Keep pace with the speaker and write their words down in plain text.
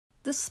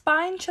The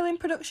spine-chilling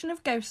production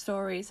of Ghost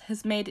Stories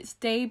has made its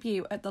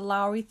debut at the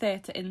Lowry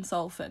Theatre in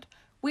Salford.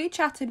 We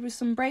chatted with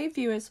some brave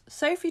viewers,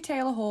 Sophie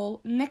Taylor-Hall,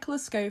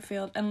 Nicholas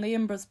Schofield and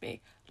Liam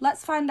Busby.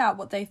 Let's find out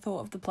what they thought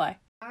of the play.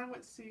 I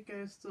went to see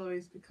Ghost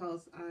Stories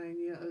because I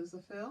knew it was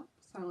a film,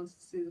 so I wanted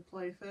to see the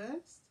play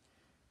first.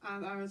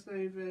 And I was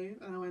very brave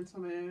and I went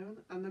on my own.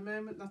 And the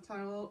moment that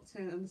I walked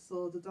in and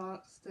saw the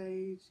dark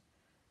stage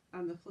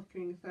and the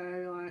flickering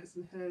fairy lights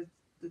and heard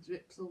the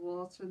drips of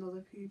water and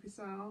other creepy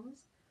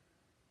sounds,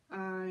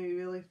 I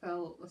really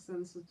felt a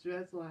sense of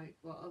dread, like,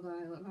 what have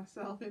I let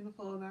myself in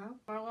for now?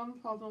 My one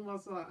problem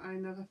was that I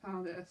never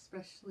found it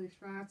especially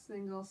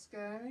frightening or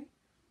scary.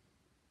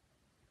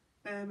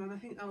 And I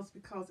think that was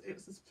because it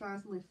was a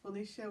surprisingly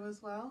funny show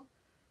as well.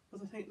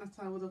 But I think that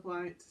I would have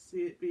liked to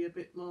see it be a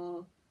bit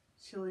more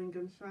chilling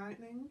and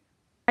frightening.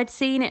 I'd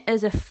seen it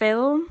as a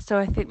film, so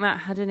I think that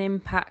had an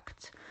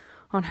impact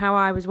on how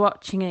I was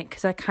watching it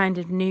because I kind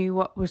of knew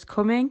what was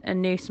coming and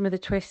knew some of the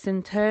twists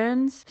and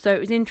turns. So it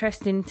was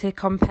interesting to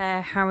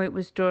compare how it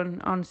was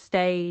done on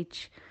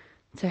stage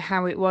to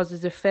how it was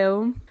as a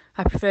film.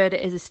 I preferred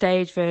it as a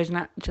stage version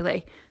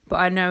actually,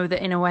 but I know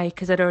that in a way,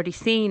 because I'd already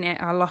seen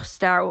it, I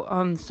lost out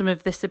on some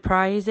of the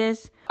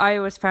surprises. I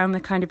always found the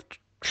kind of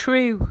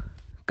true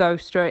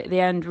ghost story at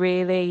the end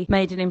really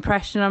made an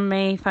impression on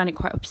me, found it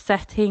quite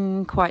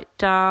upsetting, quite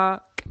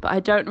dark, but I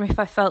don't know if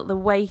I felt the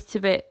weight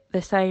of it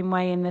the same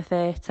way in the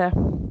theatre.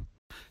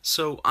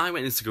 So I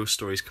went into Ghost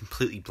Stories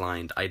completely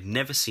blind. I'd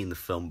never seen the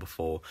film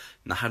before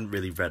and I hadn't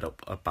really read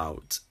up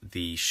about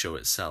the show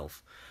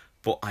itself,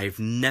 but I've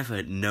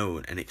never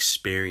known an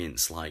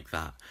experience like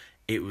that.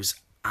 It was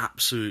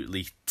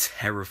absolutely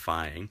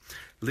terrifying.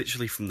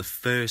 Literally from the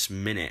first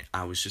minute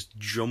I was just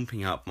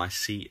jumping out of my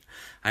seat.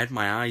 I had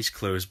my eyes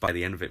closed by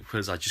the end of it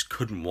because I just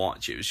couldn't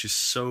watch. It was just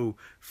so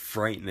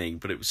frightening,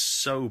 but it was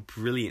so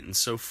brilliant and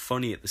so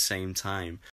funny at the same time.